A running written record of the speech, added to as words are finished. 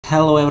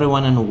Hello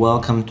everyone and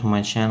welcome to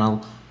my channel.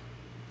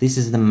 This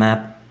is the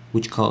map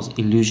which calls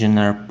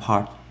Illusioner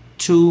Part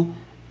 2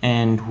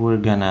 and we're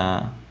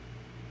gonna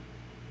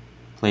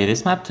play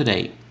this map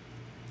today.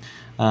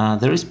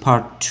 There is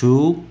Part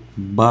 2,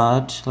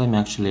 but let me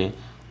actually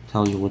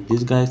tell you what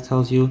this guy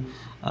tells you.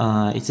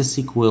 It's a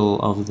sequel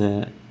of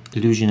the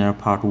Illusioner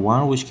Part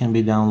 1 which can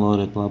be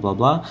downloaded, blah blah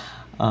blah.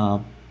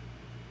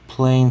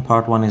 Playing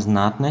part 1 is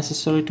not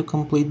necessary to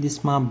complete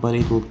this map, but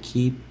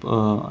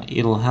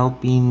it'll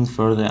help in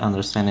further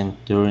understanding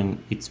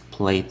during its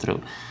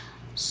playthrough.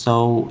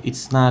 So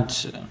it's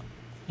not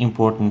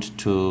important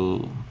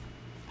to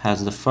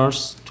pass the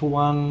first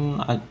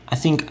one. I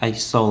think I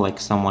saw like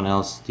someone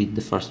else did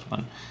the first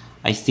one.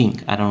 I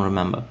don't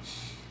remember.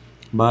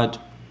 But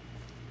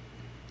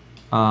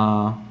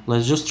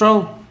let's just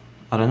roll.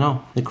 I don't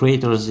know. The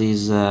creators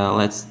is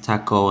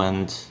LetzTaco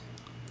and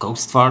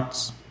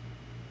Ghostfarts.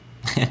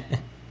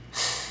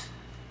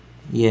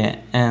 Yeah,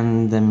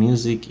 and the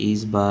music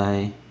is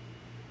by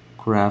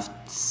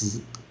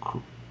Craftsmaster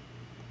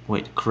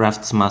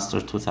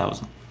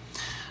 2000.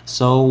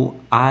 So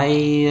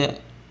I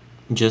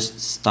just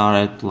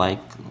started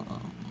like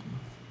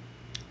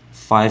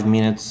 5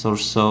 minutes or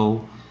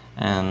so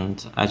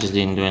and I just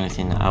didn't do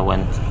anything. I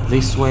went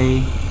this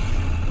way.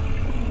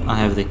 I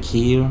have the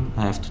key.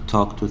 I have to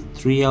talk to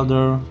 3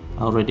 elder.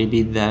 I already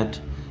did that,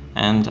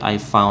 and I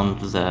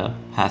found the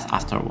path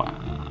after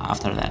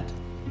that.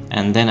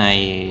 And then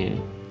I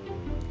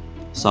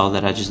saw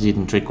that I just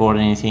didn't record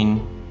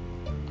anything,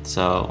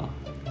 so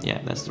yeah,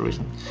 that's the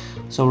reason.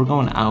 So we're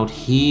going out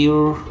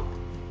here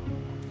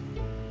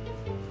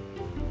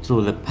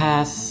through the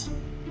path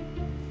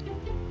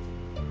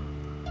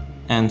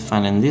and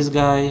finding this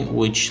guy,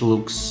 which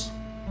looks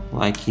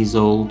like he's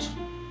old,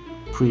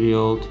 pretty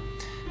old.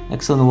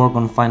 Excellent work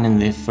on finding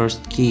the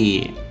first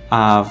key.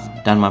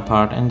 I've done my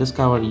part and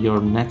discovered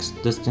your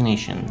next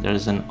destination.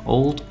 There's an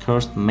old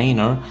cursed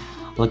manor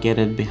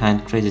located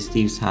behind Crazy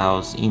Steve's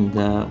house in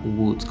the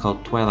woods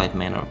called Twilight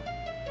Manor.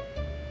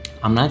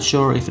 I'm not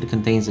sure if it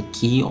contains a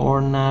key or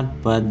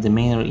not, but the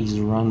manor is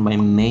run by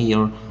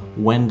Mayor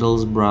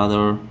Wendell's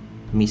brother,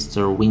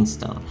 Mr.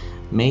 Winston.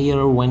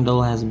 Mayor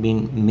Wendell has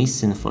been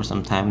missing for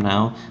some time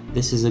now.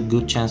 This is a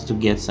good chance to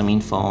get some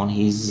info on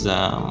his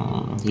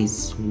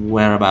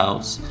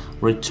whereabouts.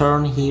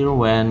 Return here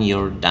when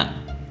you're done.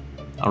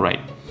 Alright.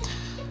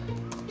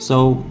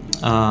 So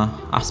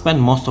I spent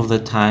most of the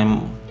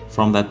time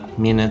from that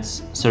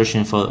minutes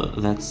searching for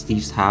that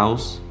Steve's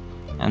house,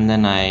 and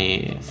then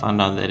I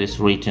found out that it's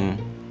written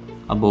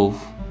above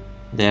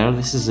there.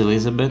 This is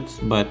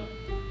Elizabeth, but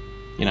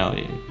you know,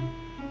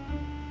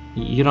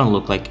 you don't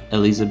look like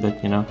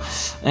Elizabeth, you know.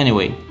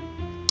 Anyway,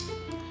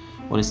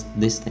 what is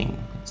this thing?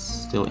 It's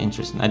still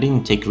interesting. I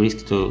didn't take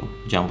risk to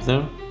jump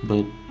there,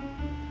 but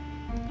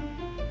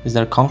is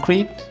there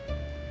concrete?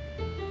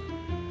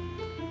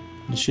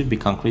 It should be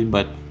concrete,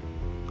 but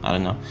I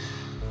don't know.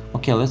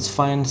 Okay, let's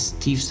find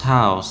Steve's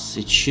house.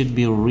 It should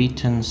be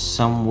written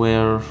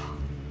somewhere.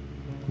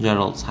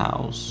 Gerald's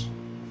house.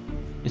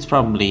 It's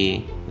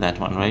probably that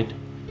one, right?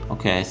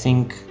 Okay, I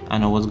think I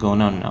know what's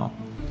going on now.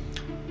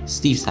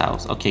 Steve's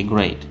house. Okay,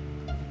 great.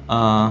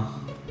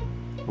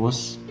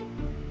 Was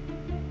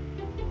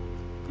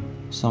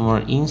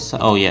somewhere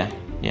inside. Oh yeah,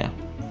 yeah.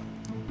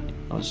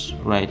 It was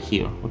right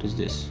here. What is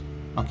this?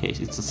 Okay,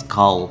 it's a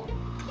skull.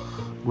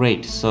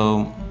 Great.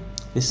 So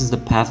this is the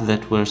path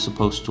that we're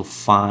supposed to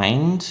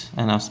find,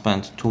 and I've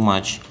spent too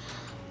much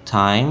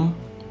time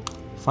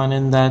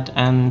finding that,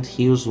 and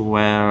here's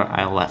where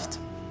I left.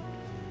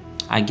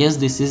 I guess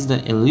this is the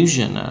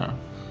Illusioner,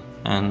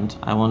 and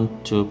I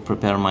want to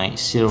prepare my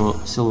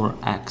silver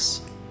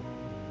axe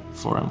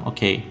for him.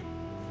 Okay,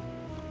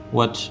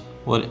 what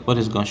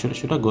is going?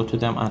 Should I go to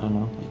them? I don't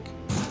know. Like,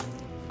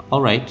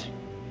 all right.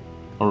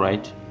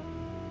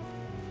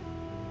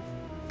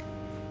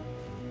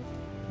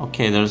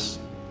 Okay, there's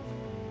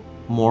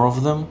more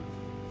of them.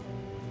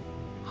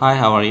 Hi,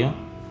 how are you?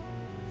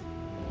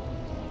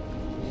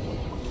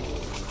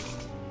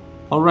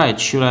 Alright,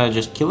 should I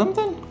just kill him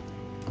then?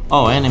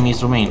 Oh,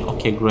 enemies remain.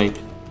 Okay, great.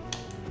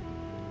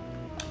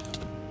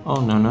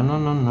 Oh,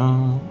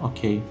 no.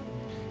 Okay,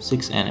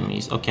 6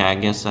 enemies. Okay, I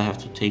guess I have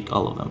to take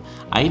all of them.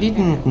 I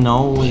didn't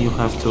know you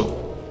have to...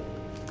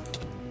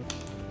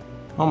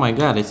 Oh my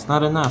god, it's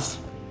not enough.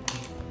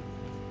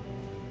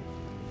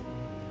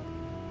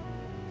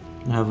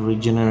 You have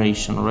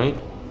regeneration, right?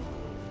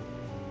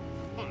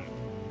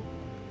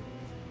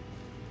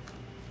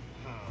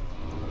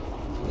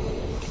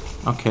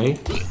 Okay.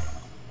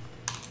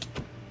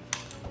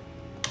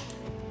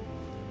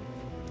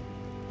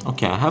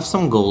 Okay, I have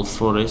some gold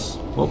for this.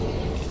 Oh.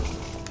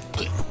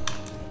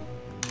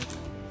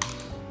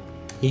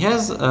 He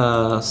has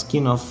a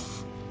skin of...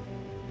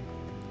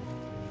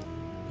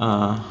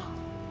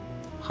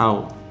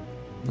 how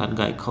that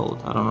guy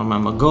called? I don't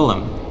remember.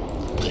 Golem.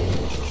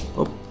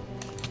 Oh.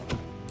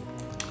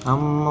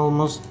 I'm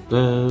almost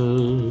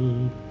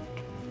dead.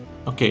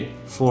 Okay,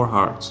 4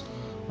 hearts.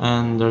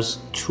 And there's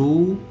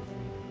 2...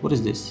 What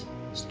is this?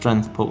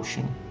 Strength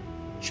potion.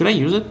 Should I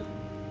use it?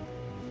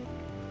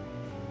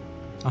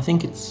 I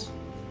think it's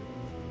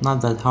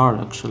not that hard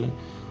actually.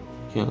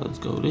 Okay, let's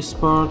go this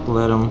part,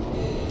 let him...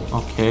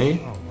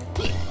 Okay.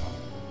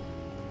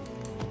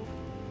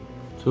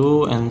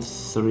 2 and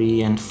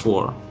 3 and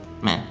 4.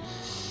 Man,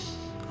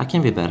 I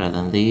can be better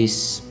than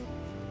this.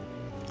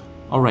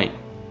 Alright.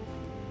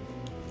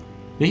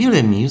 Do you hear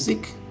the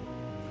music?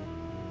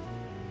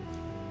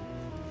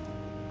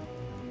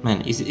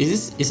 Man, is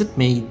it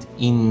made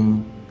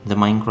in the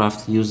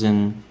Minecraft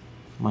using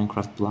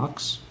Minecraft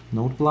blocks?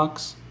 Node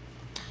blocks?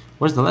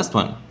 Where's the last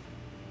one?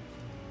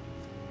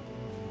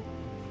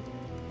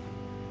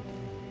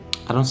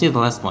 I don't see the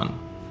last one.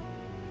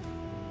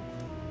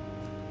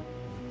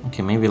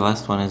 Okay, maybe the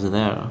last one is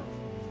there.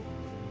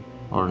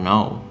 Or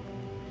no.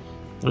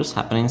 There's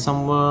happening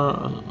somewhere.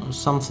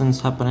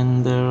 Something's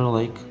happening there,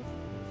 like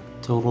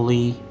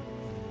totally.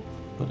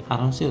 But I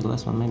don't see the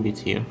last one. Maybe it's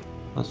here.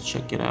 Let's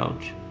check it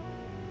out.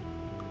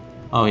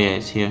 Oh yeah,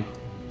 it's here.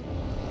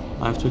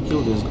 I have to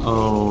kill this.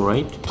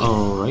 Alright,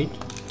 alright.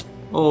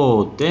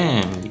 Oh,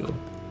 damn you.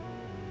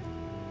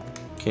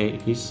 Okay,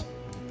 he's...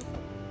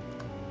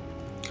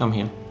 Come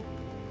here.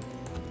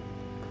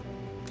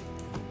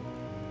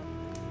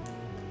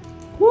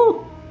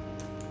 Woo!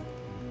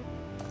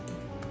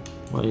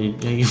 Well,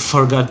 you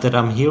forgot that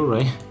I'm here,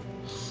 right?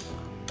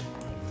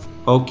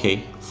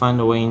 Okay, find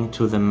a way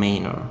into the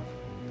manor.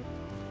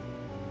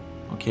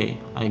 Okay,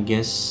 I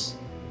guess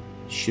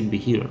it should be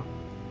here.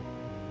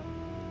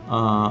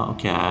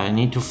 Okay, I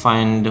need to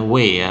find a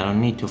way. I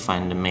don't need to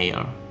find the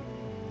mayor.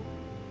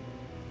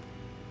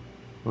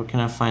 Where can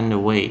I find a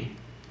way?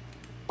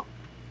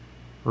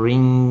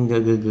 Ring g.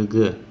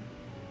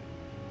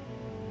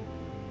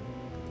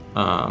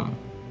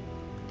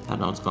 I don't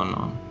know what's going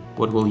on.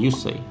 What will you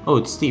say? Oh,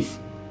 it's Steve.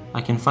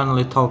 I can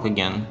finally talk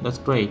again. That's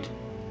great.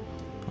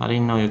 I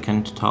didn't know you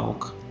can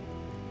talk.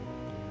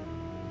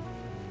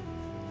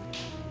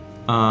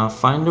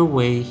 Find a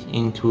way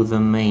into the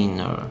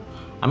manor.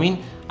 I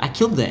mean, I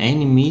killed the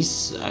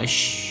enemies. I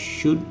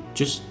should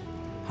just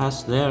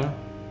pass there.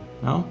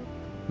 No?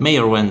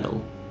 Mayor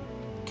Wendell.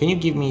 Can you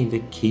give me the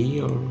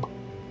key or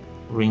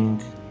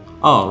ring?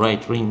 Oh,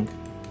 right, ring.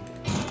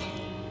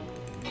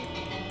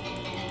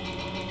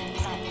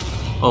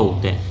 Oh,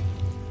 damn.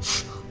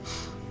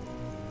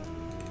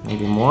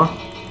 Maybe more?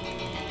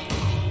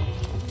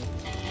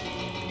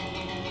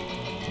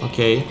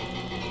 Okay.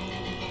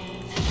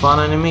 Fun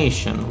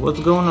animation. What's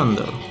going on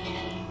there?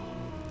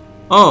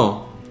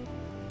 Oh!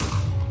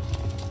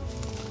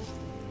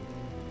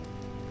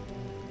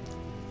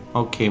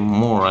 Okay,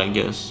 more, I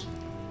guess.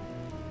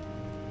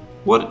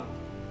 What?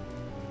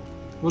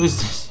 What is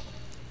this?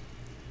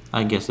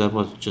 I guess that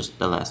was just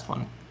the last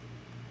one.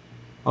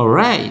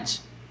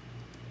 Alright!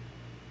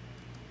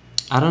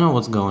 I don't know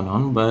what's going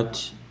on,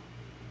 but...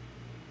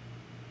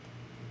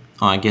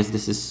 Oh, I guess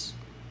this is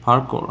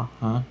parkour,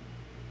 huh?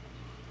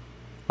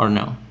 Or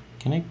no?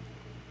 Can I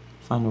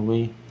find a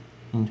way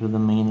into the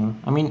manor?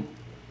 I mean...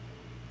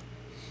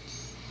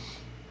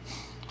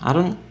 I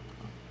don't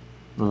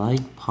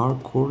like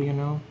parkour, you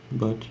know,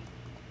 but...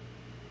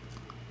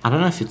 I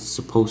don't know if it's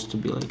supposed to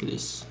be like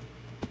this.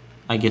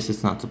 I guess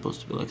it's not supposed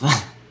to be like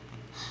that.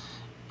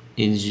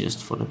 It's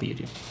just for the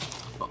beauty.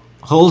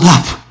 Hold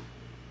up!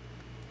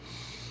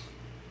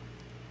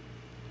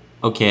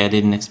 Okay, I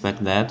didn't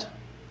expect that.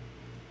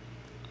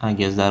 I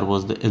guess that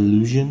was the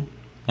illusion.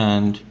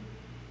 And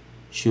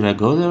should I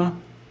go there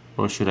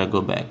or should I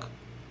go back?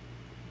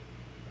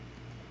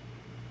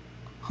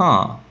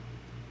 Huh.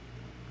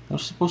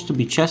 There's supposed to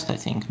be chest, I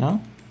think,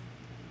 no?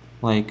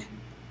 Like,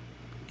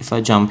 if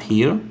I jump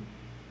here.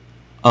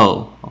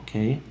 Oh,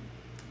 okay.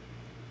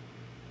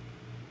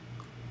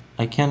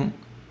 I can...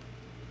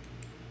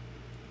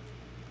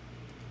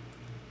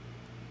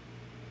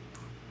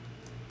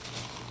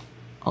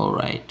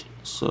 Alright,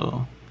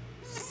 so...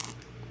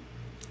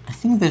 I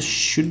think there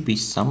should be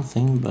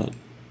something, but...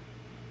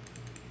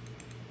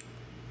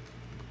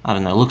 I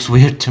don't know, it looks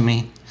weird to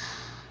me.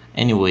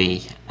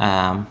 Anyway,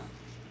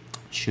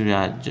 should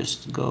I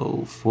just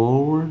go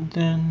forward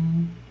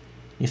then?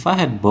 If I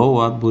had bow,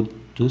 I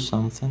would do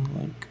something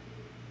like...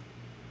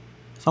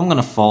 If I'm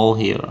gonna fall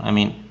here, I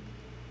mean...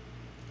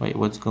 Wait,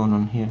 what's going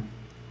on here?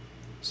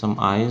 Some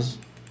eyes?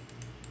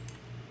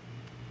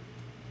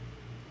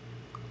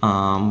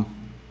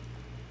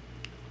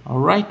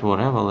 Alright,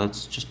 whatever,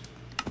 let's just...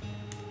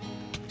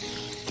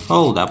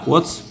 Hold up,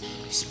 what's...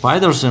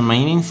 Spiders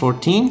remaining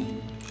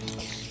 14?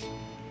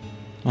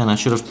 Man, I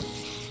should have...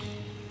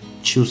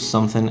 choose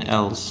something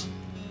else.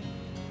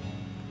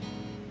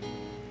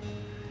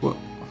 What?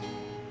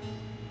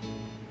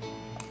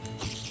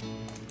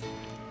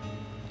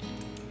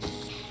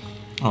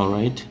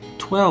 Alright,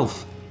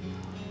 12.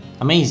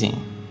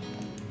 Amazing.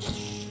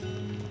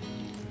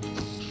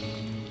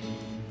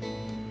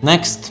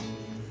 Next.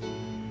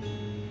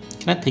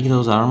 Can I take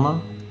those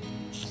armor?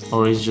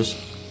 Or is just...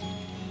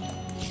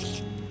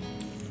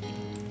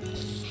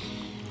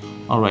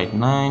 Alright,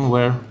 9,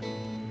 where?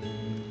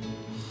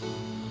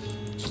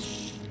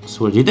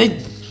 So did I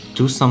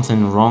do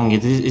something wrong?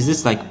 Is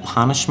this like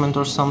punishment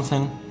or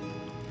something?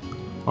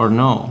 Or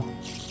no?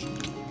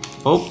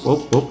 Oh,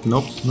 oh, oh,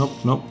 nope, nope,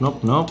 nope,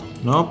 nope, nope,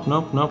 nope,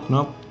 nope, nope,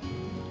 nope.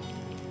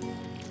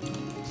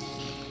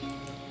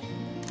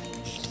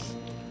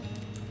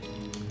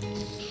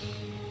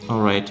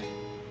 Alright.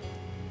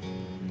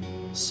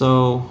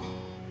 So...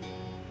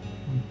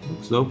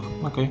 looks dope,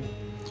 okay.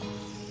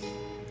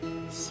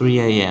 3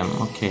 AM,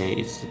 okay,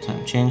 it's the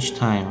time. Change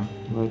time,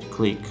 right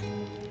click.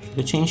 Should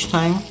I change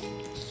time?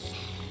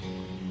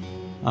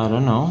 I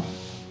don't know.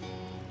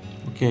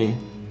 Okay.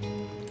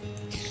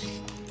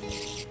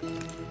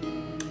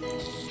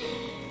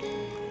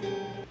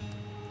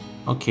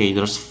 Okay,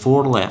 there's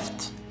 4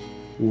 left.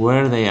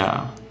 Where they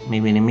are?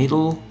 Maybe in the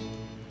middle?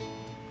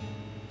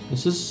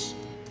 This is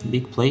a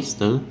big place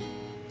though.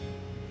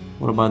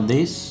 What about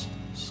this?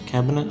 This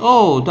cabinet?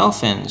 Oh,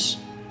 dolphins!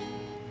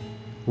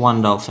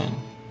 1 dolphin.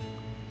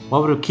 Why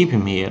would you keep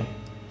him here?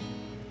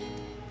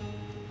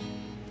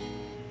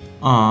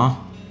 Ah.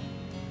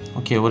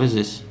 Okay, what is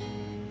this?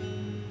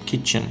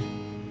 Kitchen.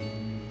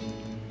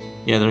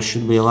 Yeah, there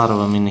should be a lot of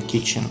them in the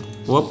kitchen.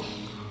 Whoop.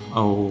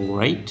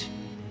 Alright.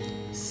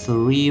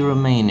 3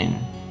 remaining.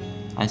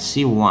 I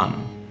see 1.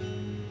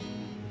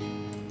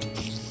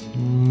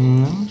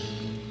 No.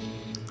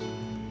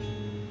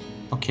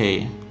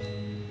 Okay.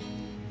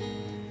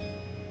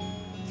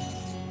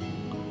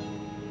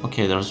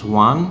 Okay, there's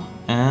 1.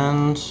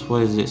 And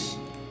what is this?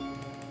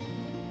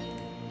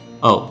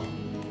 Oh.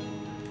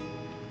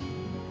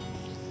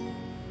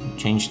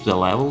 Change the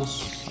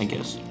levels, I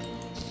guess.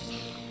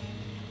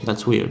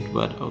 That's weird,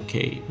 but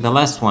okay. The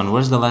last one,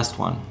 where's the last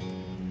one?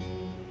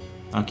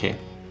 Okay.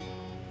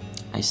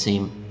 I see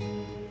him.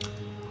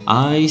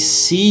 I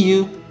see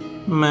you,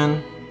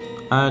 man.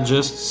 I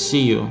just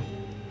see you.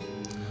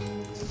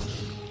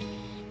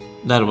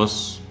 That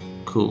was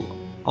cool.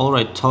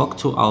 Alright, talk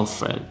to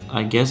Alfred.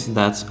 I guess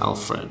that's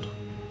Alfred.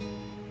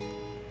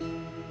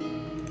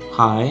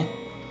 Hi.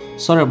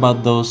 Sorry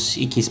about those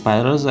icky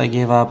spiders. I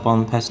gave up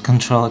on pest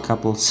control a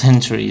couple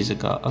centuries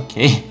ago.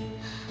 Okay.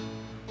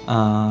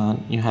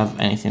 You have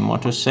anything more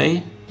to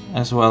say?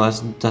 As well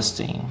as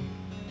dusting.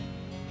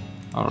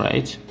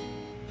 Alright.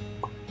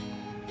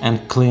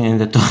 And cleaning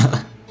the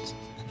toilet.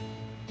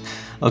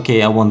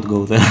 Okay, I won't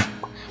go there.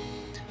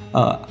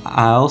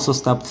 I also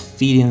stopped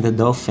feeding the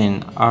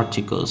dolphin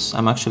Articus.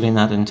 I'm actually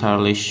not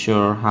entirely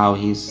sure how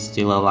he's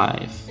still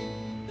alive.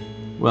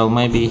 Well,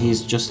 maybe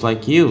he's just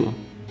like you.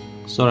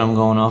 Sorry, I'm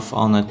going off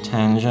on a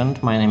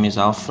tangent. My name is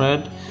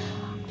Alfred.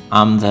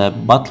 I'm the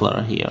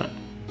butler here,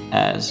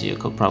 as you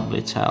could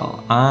probably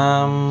tell.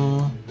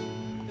 I'm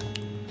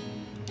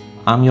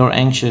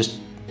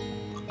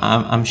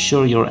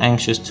sure you're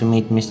anxious to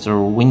meet Mr.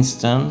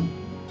 Winston.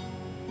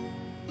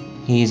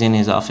 He's in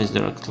his office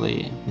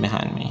directly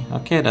behind me.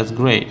 Okay, that's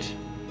great.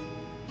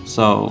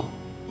 So,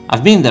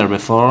 I've been there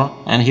before,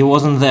 and he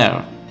wasn't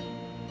there.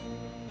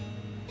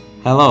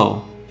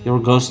 Hello, you're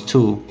Ghost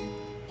 2.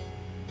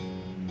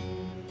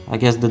 I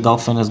guess the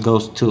dolphin is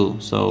Ghost 2,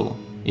 so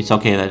it's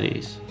okay that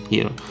he's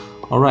here.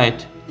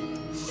 Alright.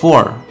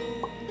 4.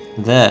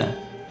 The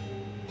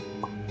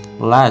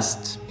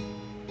last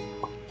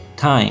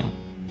time.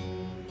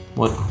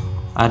 What?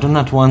 I do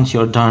not want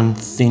your darn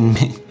thin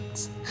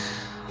mints.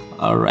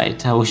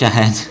 Alright, I wish I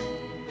had.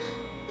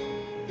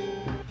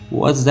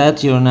 What's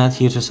that? You're not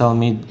here to sell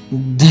me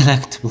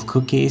delectable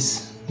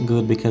cookies?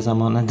 Good, because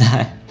I'm on a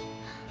diet.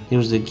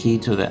 Here's the key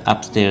to the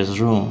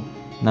upstairs room.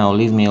 Now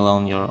leave me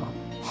alone, you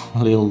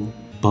little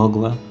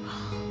bugler.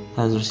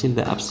 Has received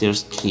the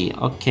upstairs key.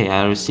 Okay,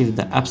 I received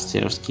the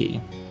upstairs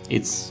key.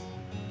 It's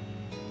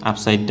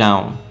upside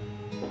down.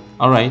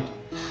 Alright.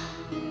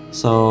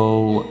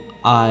 So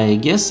I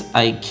guess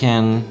I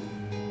can...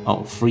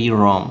 Oh, free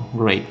roam.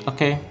 Great,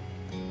 okay.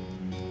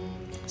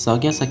 So I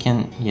guess I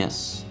can...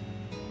 Yes.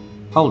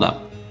 Hold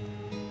up.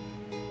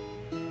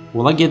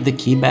 Will I get the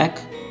key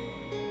back?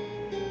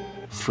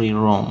 Free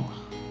roam.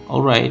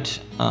 Alright.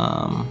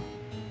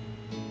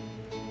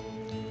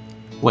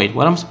 Wait,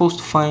 what I'm supposed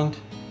to find?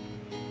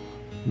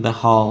 The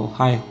hall.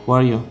 Hi, who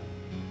are you?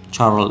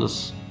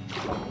 Charles.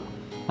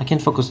 I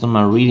can't focus on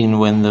my reading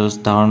when those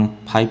darn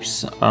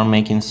pipes are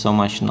making so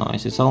much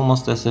noise. It's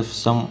almost as if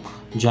some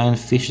giant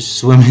fish is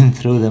swimming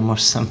through them or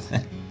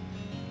something.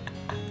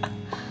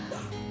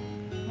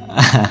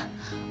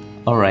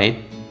 Alright.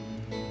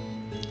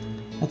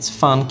 That's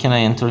fun. Can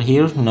I enter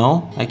here?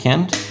 No, I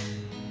can't.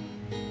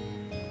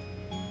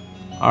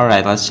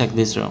 Alright, let's check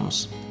these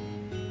rooms.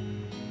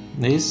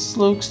 This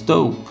looks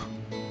dope.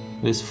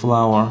 This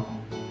flower.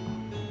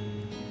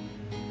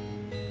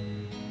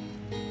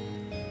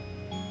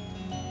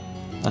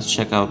 Let's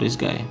check out this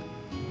guy.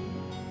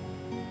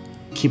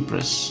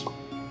 Kypros.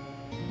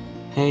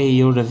 Hey,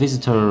 you're the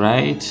visitor,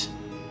 right?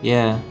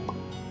 Yeah.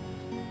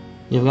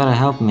 You've gotta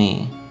help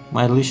me.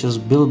 My delicious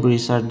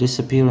bilberries are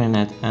disappearing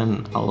at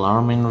an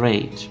alarming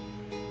rate.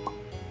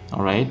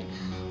 Alright.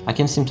 I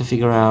can't seem to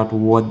figure out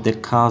what the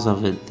cause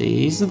of it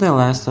is. The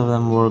last of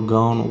them were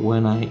gone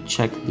when I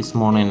checked this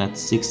morning at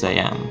 6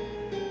 AM.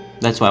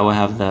 That's why we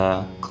have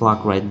the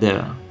clock right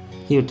there.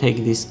 Here,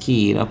 take this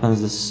key. It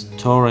opens the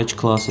storage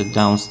closet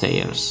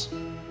downstairs.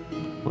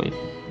 Wait,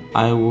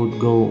 I would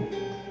go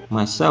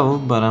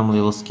myself, but I'm a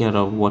little scared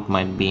of what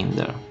might be in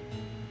there.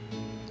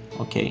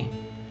 Okay.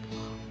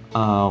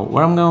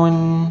 Where I'm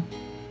going?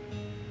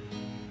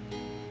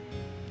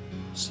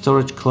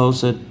 Storage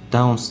closet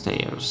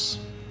downstairs.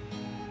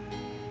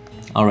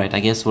 Alright, I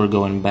guess we're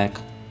going back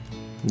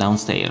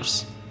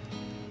downstairs.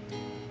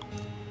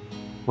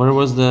 Where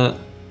was the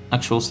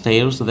actual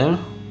stairs there?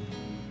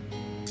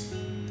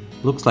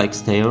 Looks like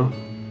stair,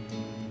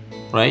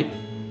 right?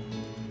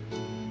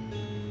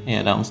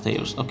 Yeah,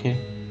 downstairs, okay.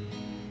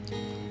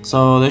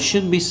 So there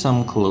should be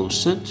some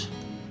closet,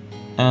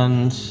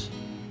 and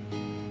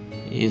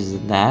is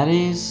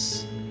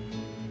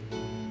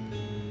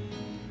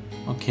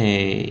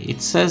okay,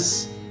 it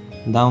says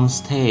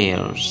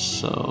downstairs,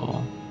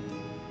 so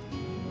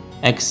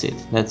exit,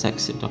 that's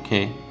exit,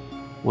 okay.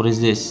 What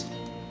is this?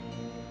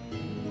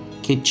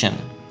 Kitchen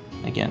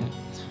again.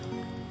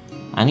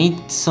 I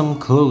need some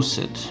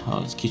closet.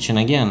 Oh, it's kitchen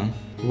again.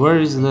 Where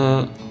is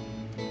the...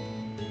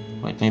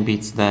 Wait, maybe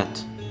it's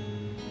that.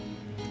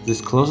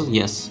 This closet?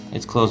 Yes,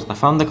 it's closet. I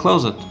found the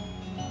closet.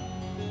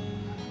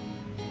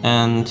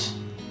 And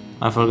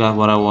I forgot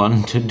what I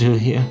wanted to do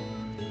here.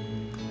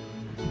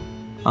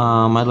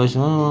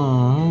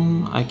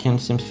 I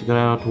can't seem to figure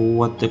out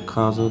what the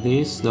cause of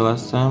this. The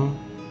last time,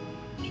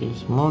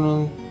 this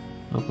morning,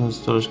 open the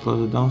storage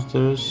closet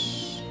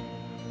downstairs.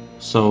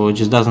 So it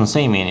just doesn't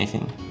say me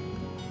anything.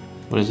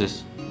 What is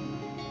this?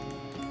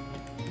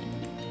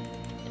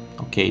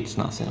 Okay, it's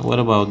nothing. What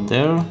about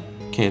there?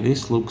 Okay,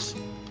 this looks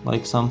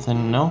like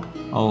something. No?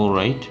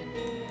 Alright.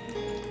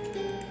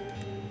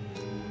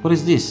 What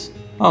is this?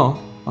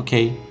 Oh,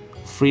 okay.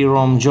 Free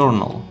roam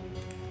journal.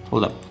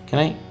 Hold up. Can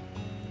I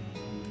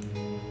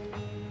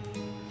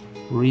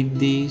read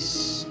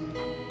this?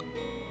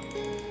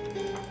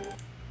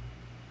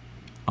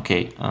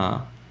 Okay,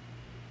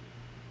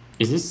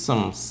 is this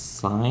some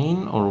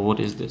sign or what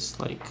is this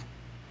like?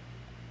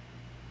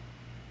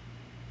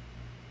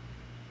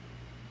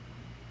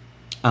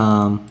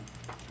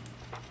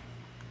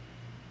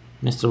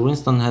 Mr.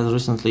 Winston has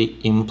recently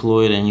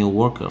employed a new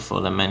worker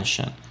for the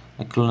mansion,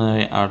 a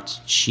culinary arts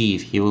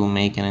chief. He will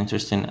make an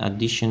interesting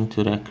addition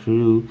to the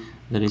crew,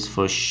 that is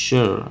for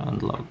sure.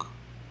 And log.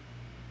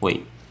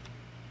 Wait.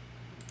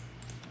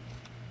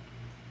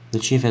 The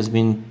chief has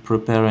been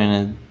preparing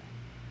a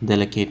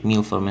delicate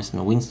meal for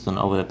Mr. Winston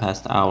over the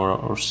past hour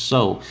or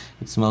so.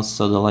 It smells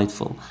so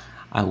delightful.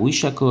 I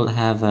wish I could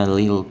have a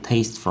little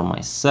taste for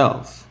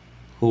myself.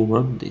 Who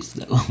wrote this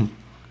though?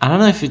 I don't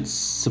know if it's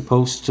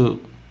supposed to...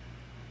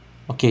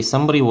 Okay,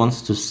 somebody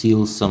wants to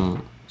seal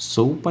some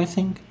soap, I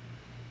think.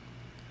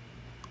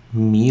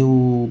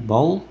 Meal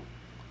bowl?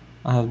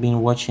 I have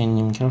been watching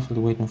him carefully,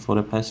 waiting for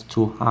the past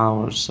 2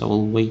 hours. I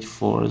will wait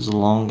for as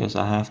long as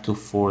I have to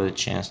for the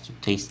chance to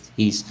taste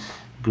his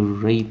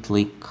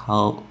greatly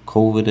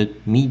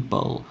coveted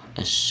meatball,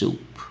 a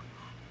soup.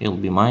 It'll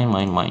be mine,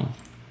 mine, mine.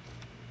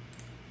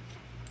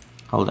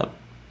 Hold up.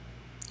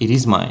 It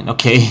is mine,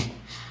 okay.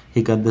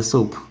 He got the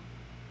soup.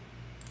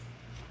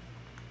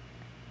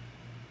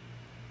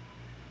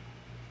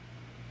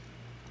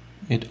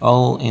 It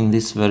all in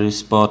this very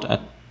spot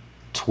at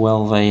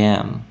 12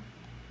 AM.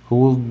 Who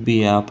will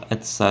be up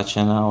at such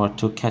an hour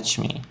to catch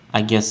me?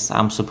 I guess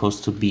I'm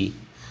supposed to be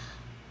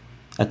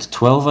at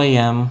 12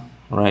 AM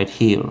right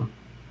here.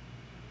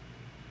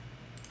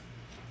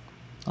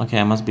 Okay,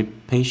 I must be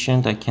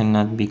patient. I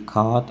cannot be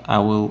caught. I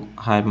will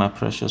hide my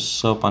precious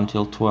soap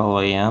until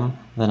 12 AM.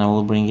 Then I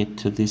will bring it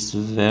to this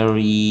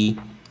very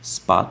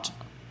spot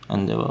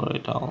and devour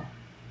it all.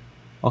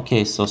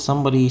 Okay, so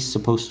somebody is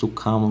supposed to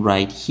come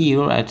right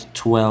here at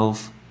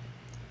 12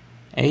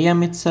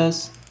 AM it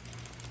says.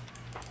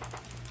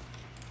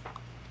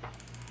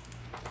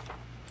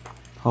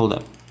 Hold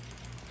up.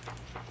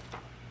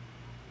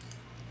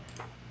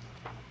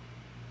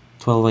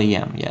 12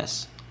 AM,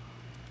 yes.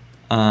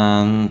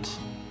 And...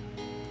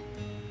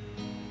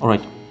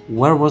 Alright,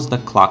 where was the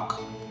clock?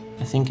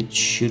 I think it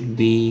should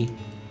be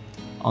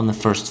on the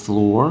first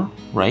floor,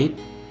 right?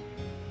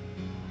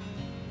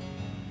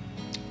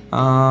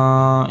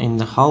 In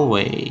the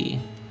hallway.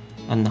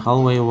 And the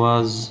hallway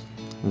was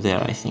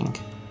there, I think.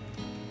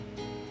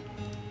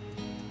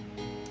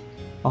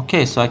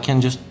 Okay, so I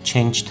can just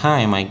change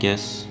time, I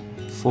guess.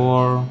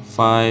 4,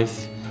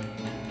 5,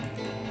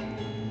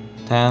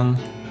 10,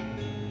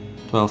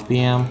 12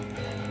 PM.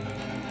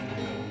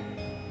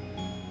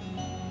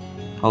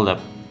 Hold up.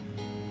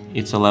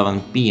 It's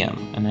 11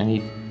 PM and I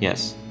need,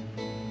 yes,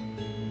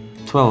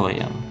 12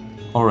 AM.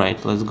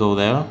 Alright, let's go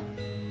there.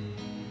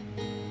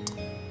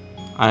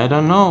 I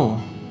don't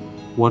know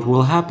what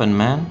will happen,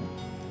 man.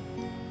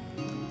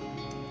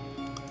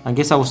 I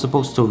guess I was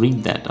supposed to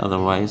read that,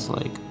 otherwise,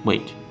 like,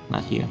 wait,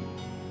 not here.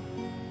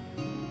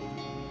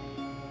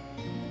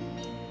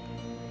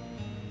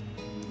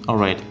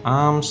 Alright,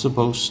 I'm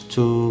supposed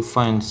to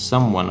find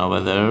someone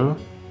over there.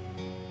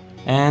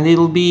 And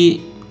it'll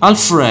be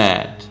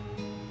Alfred!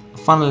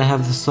 Finally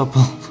have the soap.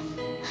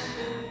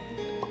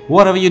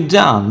 What have you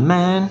done,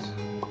 man?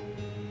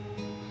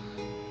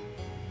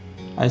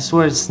 I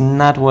swear it's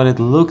not what it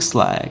looks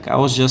like. I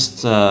was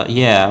just,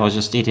 yeah, I was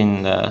just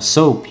eating the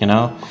soap, you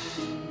know?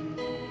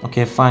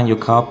 Okay, fine, you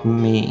caught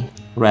me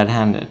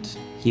red-handed.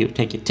 Here,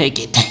 take it, take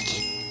it, take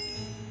it.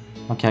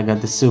 Okay, I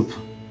got the soup.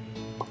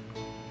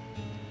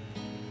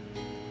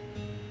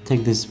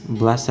 Take this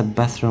blasted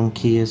bathroom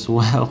key as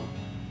well.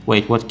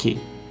 Wait, what key?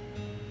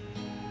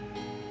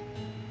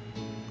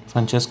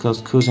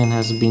 Francesco's cousin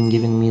has been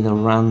giving me the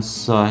runs,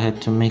 so I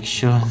had to make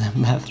sure the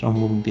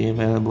bathroom would be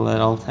available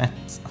at all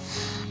times.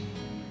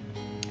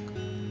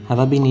 Have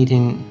I been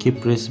eating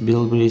Kypris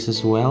bilberries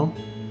as well?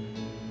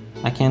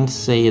 I can't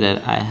say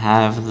that I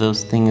have,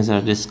 those things are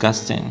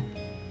disgusting.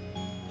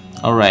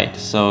 Alright,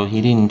 so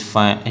he didn't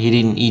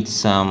eat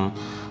some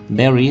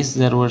berries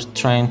that we're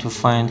trying to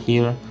find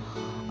here.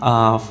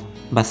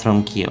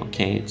 Bathroom key,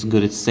 okay, it's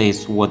good it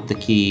says what the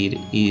key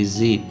is.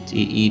 It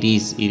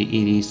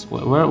is.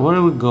 Where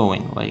are we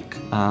going? Like,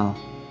 I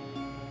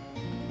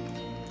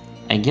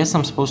guess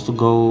I'm supposed to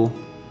go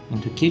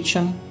into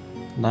kitchen,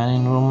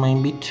 dining room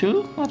maybe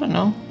too, I don't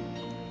know.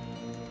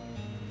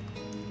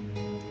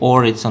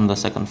 Or it's on the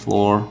second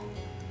floor.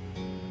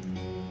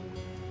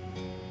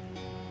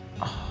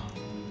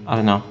 I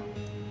don't know.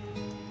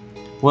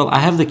 Well, I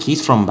have the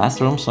keys from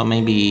bathroom, so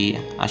maybe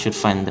I should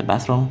find the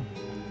bathroom.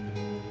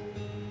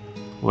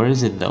 Where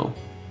is it though?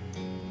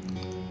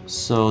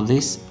 So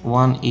this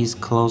one is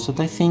closet,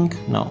 I think.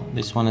 No,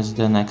 this one is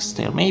the next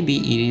stair. Maybe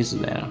it is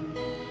there.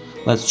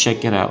 Let's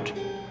check it out.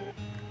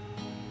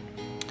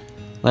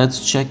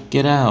 Let's check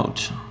it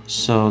out.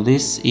 So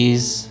this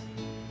is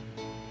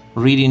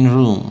reading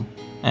room.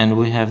 And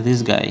we have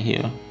this guy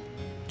here,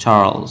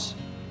 Charles.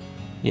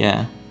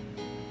 Yeah,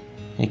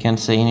 he can't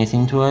say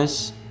anything to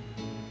us.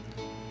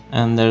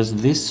 And there's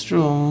this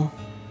room,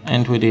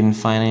 and we didn't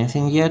find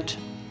anything yet.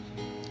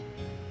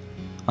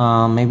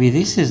 Maybe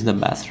this is the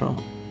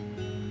bathroom.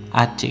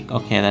 Attic,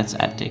 okay, that's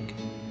attic.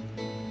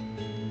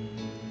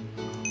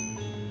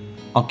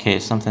 Okay,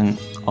 something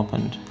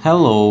opened.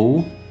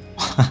 Hello!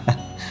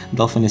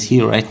 Dolphin is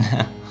here right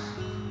now.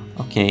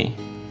 Okay.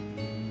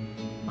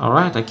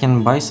 Alright, I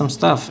can buy some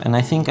stuff, and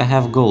I think I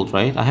have gold,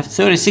 right? I have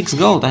 36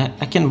 gold,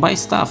 I can buy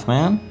stuff,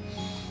 man.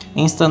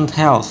 Instant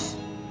health,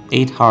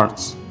 8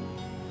 hearts.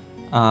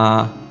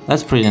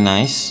 That's pretty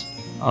nice.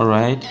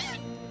 Alright,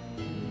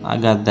 I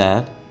got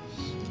that.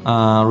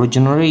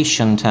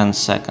 Regeneration 10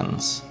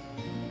 seconds.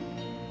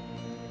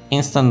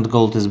 Instant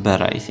gold is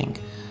better, I think.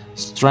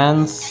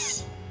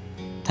 Strength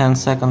 10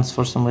 seconds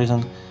for some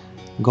reason.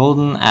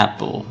 Golden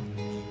apple.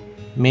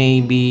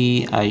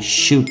 Maybe I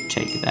should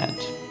take that.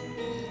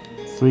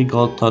 3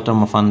 gold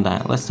totem of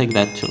undying. Let's take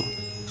that too.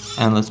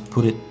 And let's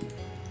put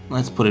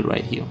it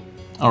right here.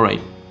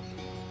 Alright.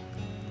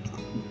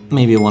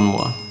 Maybe one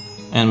more.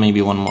 And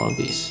maybe one more of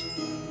these.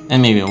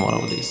 And maybe more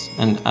of these.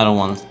 And I don't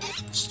want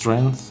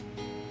strength.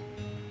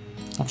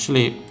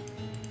 Actually,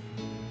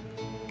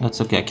 that's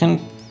okay. I can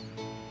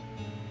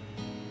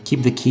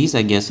keep the keys,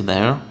 I guess,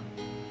 there.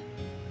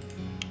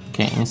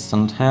 Okay,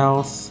 instant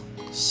health.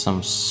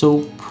 Some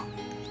soup.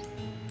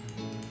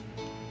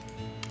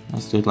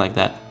 Let's do it like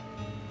that.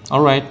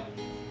 Alright,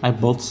 I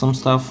bought some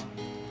stuff.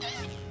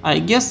 I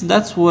guess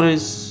that's what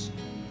is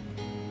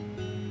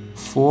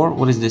for.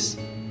 What is this?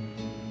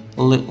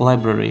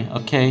 Library,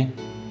 okay.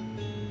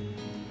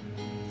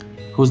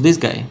 Who's this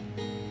guy?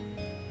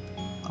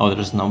 Oh,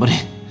 there's nobody.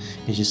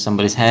 It's just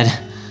somebody's head.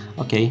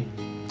 Okay.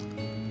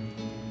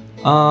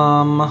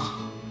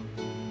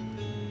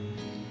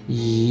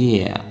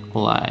 Yeah,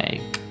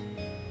 like...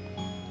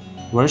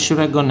 Where should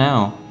I go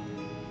now?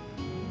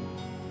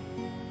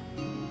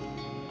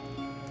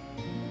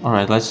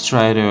 Alright, let's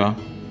try to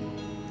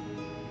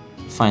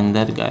find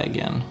that guy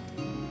again.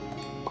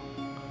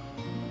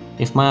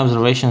 If my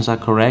observations are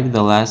correct,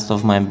 the last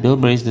of my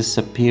bilberries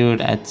disappeared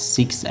at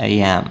 6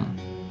 AM.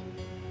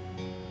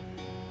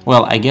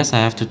 Well, I guess I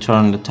have to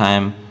turn the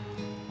time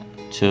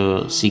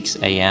to 6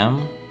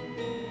 AM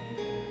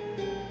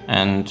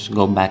and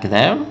go back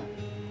there?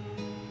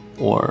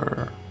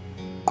 Or...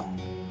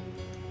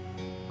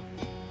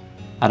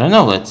 I don't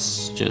know,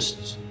 let's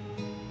just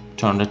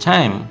turn the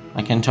time.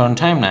 I can turn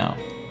time now.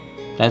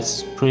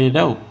 That's pretty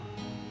dope.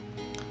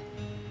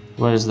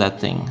 Where is that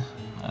thing?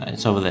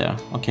 It's over there.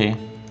 Okay.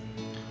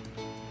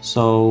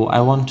 So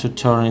I want to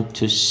turn it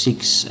to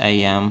 6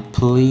 AM,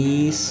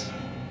 please.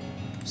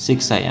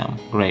 6 AM.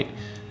 Great.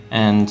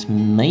 And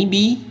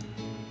maybe...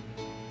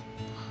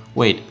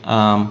 Wait,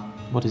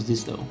 what is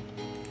this though?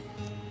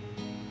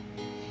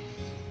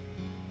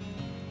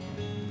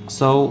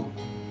 So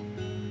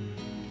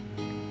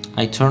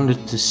I turned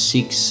it to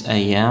 6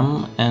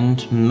 AM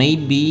and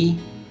maybe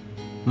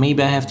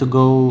I have to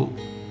go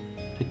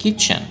to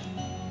kitchen.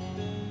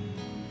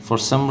 For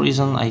some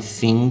reason I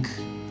think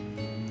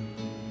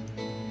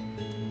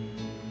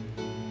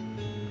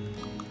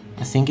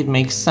it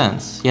makes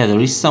sense. Yeah, there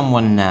is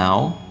someone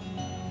now.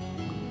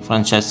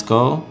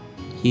 Francesco.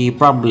 He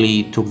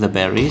probably took the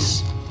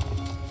berries.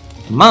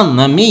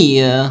 Mamma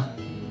mia!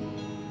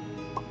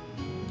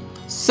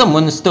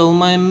 Someone stole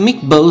my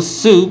meatball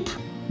soup.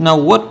 Now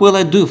what will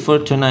I do for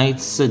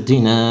tonight's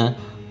dinner?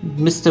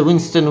 Mr.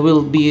 Winston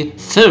will be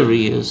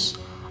furious.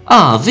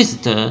 Ah,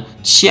 visitor,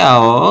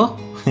 ciao!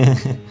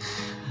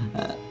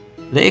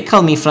 They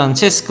call me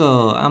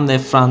Francesco. I'm the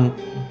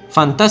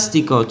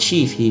Fantastico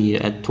chief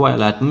here at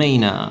Twilight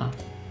Manor.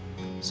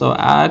 So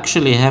I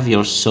actually have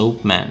your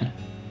soap, man.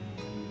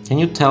 Can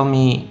you tell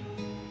me...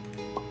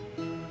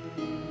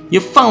 You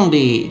found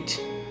it!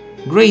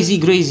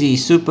 Grazy,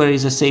 Super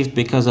is saved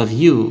because of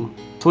you.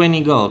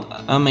 20 gold,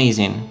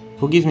 amazing.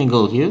 Who gives me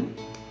gold, you?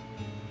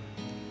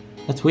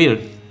 That's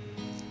weird.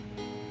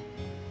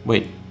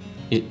 Wait,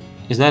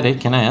 is that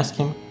it? Can I ask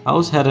him? I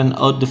always had an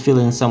odd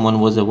feeling someone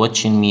was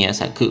watching me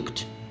as I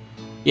cooked.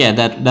 Yeah,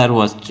 that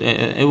was,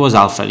 it was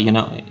Alfred, you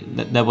know,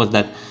 that was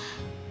that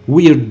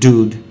weird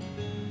dude.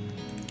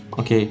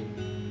 Okay,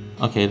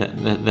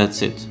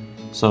 that's it.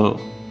 So,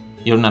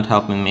 you're not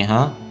helping me,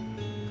 huh?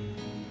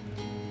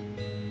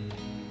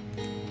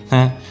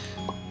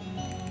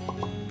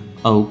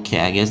 Okay,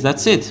 I guess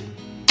that's it.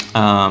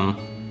 Well,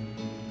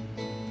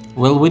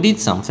 we did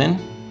something.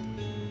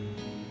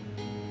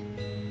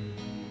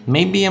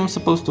 Maybe I'm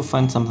supposed to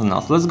find something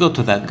else. Let's go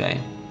to that guy.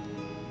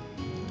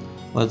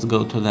 I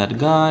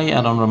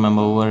don't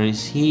remember where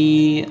is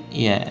he.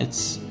 Yeah,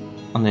 it's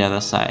on the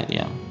other side,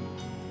 yeah.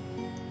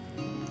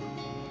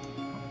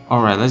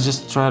 Alright, let's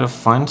just try to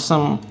find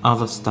some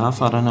other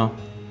stuff. I don't know.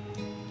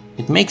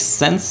 It makes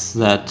sense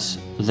that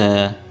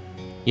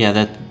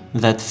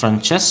that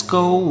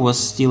Francesco was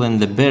stealing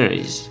the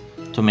berries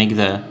to make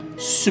the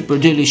super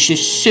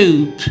delicious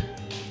soup.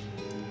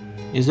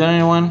 Is there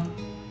anyone?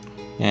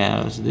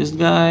 Yeah, there's this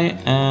guy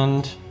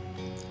and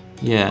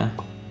yeah.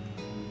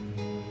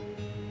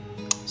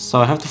 So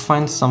I have to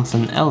find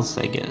something else,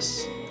 I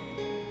guess.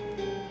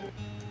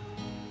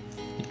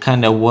 It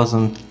kinda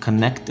wasn't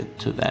connected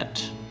to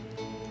that.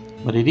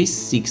 But it is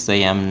 6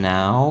 AM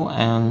now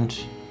and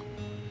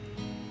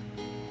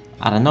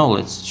I don't know,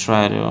 let's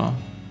try to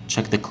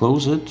check the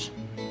closet.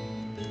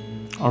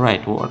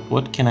 Alright,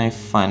 what can I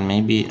find?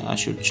 Maybe I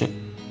should check.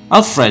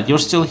 Alfred, you're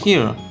still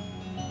here.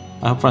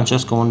 I hope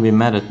Francesco won't be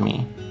mad at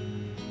me.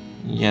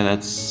 Yeah,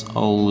 that's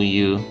all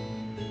you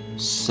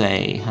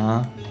say,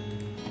 huh?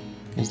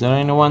 Is there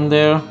anyone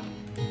there?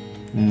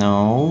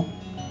 No.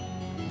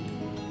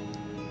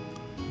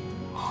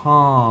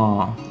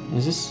 Huh.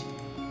 Is this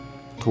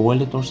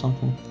toilet or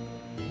something?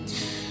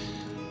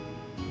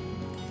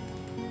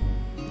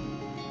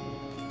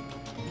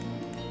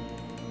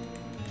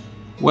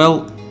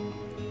 Well,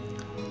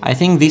 I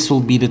think this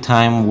will be the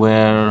time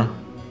where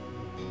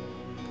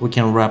we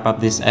can wrap up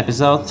this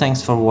episode.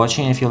 Thanks for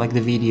watching. If you like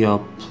the video,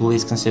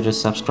 please consider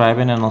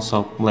subscribing and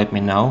also let me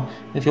know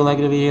if you like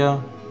the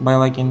video by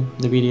liking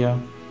the video,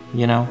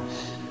 you know.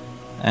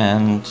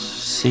 And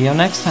see you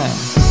next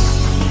time.